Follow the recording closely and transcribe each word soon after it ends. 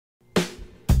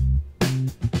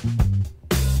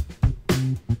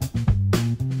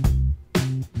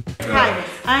Hi,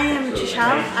 I am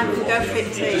Jishal. I'm from Go Fit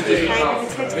UK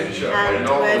Limited, and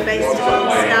we're based in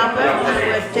Scarborough, and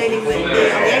we're dealing with the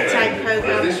ATI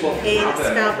programme in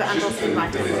Scarborough and also in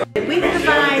Ryedale. We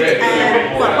provide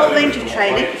a whole range of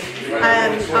training.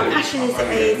 Our passion is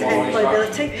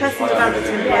employability, personal development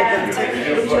and employability.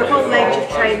 We do a whole range of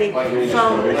training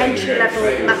from entry-level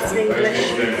maths and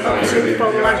English up to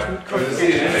formal management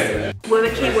qualifications. We're a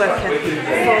key worker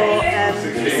for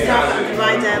Scarborough and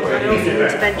Ryedale and also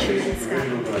interventions in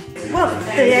Scarborough. Well,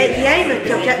 the aim of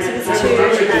the objective is to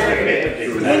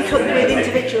link up with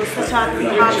individuals that are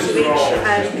hard to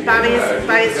reach,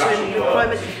 barriers to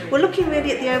employment. We're looking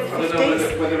really at the over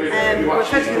 50s, we're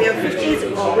focusing on the over 50s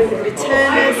or women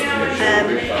returners,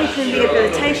 people in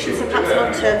rehabilitation, so perhaps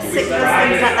long-term sickness,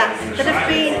 things like that have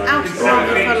been out of the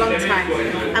market for a long time.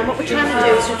 And what we're trying to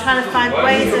do is we're trying to find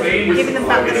ways of giving them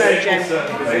back the mojo.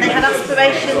 They had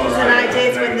aspirations and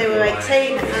ideas when they were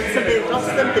 18 and somebody had lost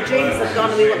them, the dreams have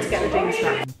gone and we want to get the dreams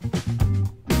back.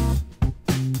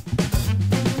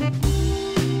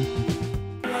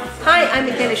 Hi, I'm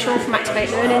Michaela Shaw from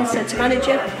Activate Learning, Centre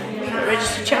Manager,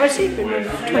 registered charity, been running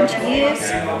for 20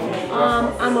 years.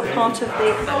 I'm a part of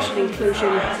the Action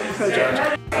Inclusion project.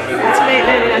 Activate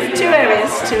Learning has two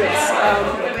areas to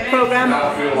its programme.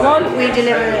 One, we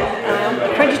deliver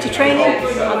accredited training.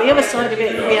 On the other side of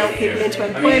it, we help people into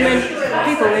employment,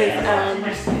 people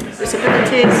with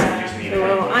disabilities, who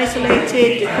are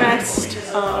isolated, depressed,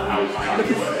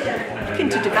 looking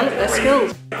to develop their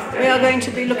skills. We are going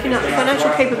to be looking at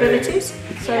financial capabilities,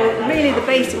 so really the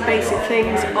basic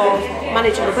things of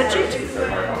managing a budget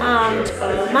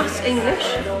and maths,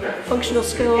 English, functional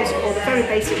skills, or the very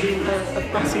basic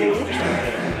of maths and English,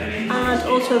 and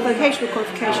also vocational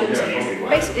qualifications,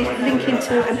 basically linking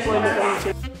to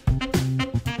employability.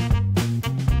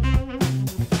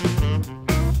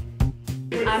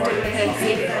 I'm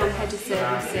head of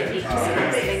service at Each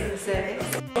Counselling Service.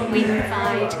 We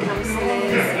provide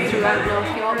counsellors throughout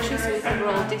North Yorkshire, so we cover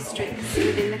all districts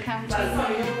within the county.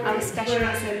 Our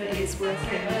specialism is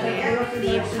working with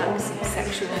the impacts of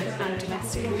sexual and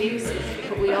domestic abuse,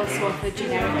 but we also offer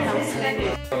generic counselling.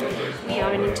 We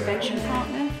are an intervention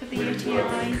partner for the UTI,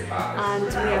 and we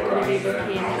are going to be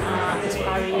looking at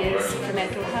barriers for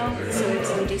mental health, so if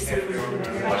somebody's suffering from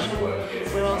depression,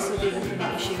 we'll also be looking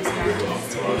at issues around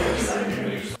domestic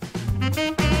abuse.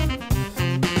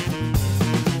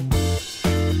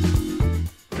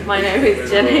 My name is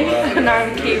Jenny and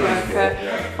I'm a key worker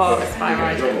for Aspire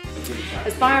Ryedale.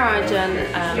 Aspire Ryedale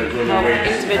help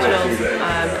individuals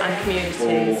and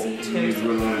communities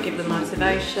to give them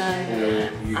motivation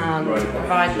and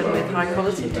provide them with high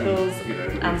quality tools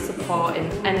and support in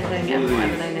anything and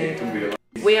whatever they need.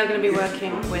 We are going to be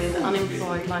working with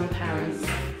unemployed lone parents,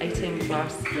 18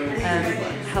 plus,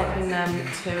 helping them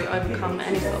to overcome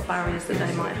any sort of barriers that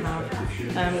they might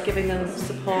have, giving them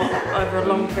support over a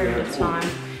long period of time,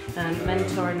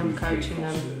 mentoring them, coaching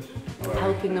them,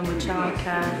 helping them with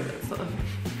childcare, sort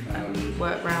of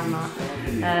work around that,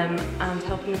 and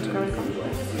helping them to grow in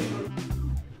confidence.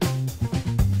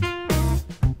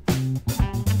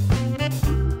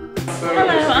 Hello,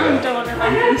 I'm Donna.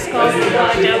 I'm from Scarborough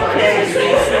Ryedale Carers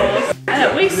Resource.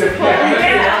 We support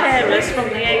carers from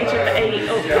the age of 8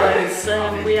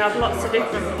 upwards. We have lots of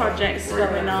different projects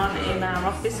going on in our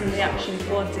office, and the Action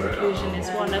Towards Inclusion is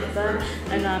one of them,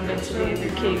 and I'm going to be the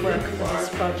key worker for this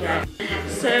project.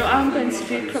 So I'm going to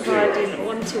be providing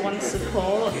one-to-one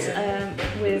support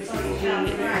with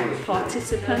the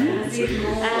participants,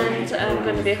 and I'm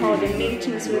going to be holding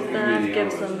meetings with them,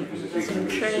 give them some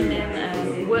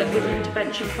training, work with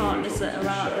intervention partners that are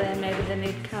out there. Maybe they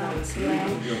need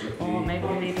counselling, or maybe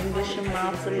they need English and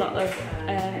maths. A lot of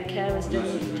carers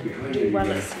don't do well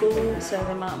at school, so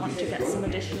they might want to get some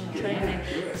additional training.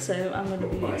 So I'm going to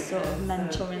be sort of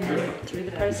mentoring them through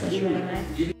the process,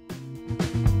 really.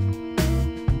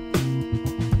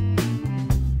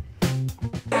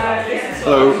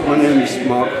 Hello, my name is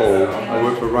Mark Hall. I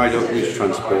work for Ryedale Community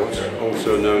Transport,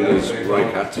 also known as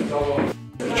RYCAT.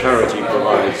 The charity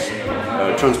provides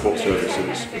transport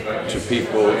services to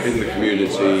people in the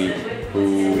community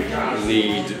who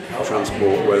need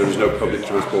transport where there is no public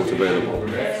transport available.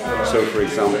 So for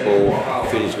example,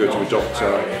 if they need to go to a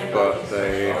doctor but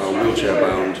they are wheelchair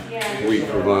bound, we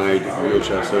provide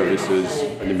wheelchair services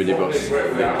and a minibus they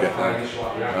can get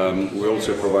there. We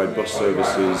also provide bus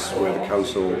services where the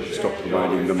council stopped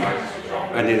providing them.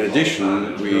 And in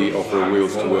addition, we offer a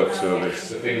Wheels to Work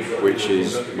service, which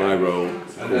is my role,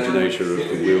 coordinator of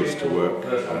the Wheels to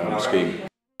Work scheme.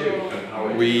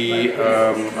 We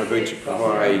are going to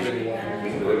provide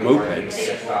mopeds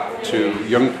to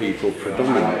young people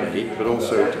predominantly, but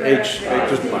also to age. It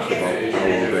doesn't matter about how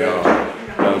old they are.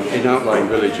 In outlying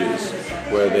villages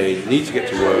where they need to get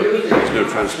to work, there's no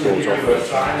transport offered.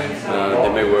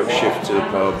 They may work shifts in a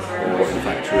pub or in a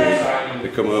factory.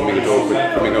 They coming home at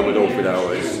awkward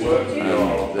hours,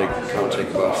 and they can't take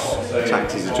a bus.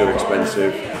 Taxis are too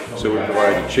expensive, so we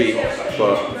provide a cheap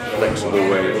but flexible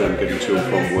way of them getting to and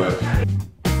from work.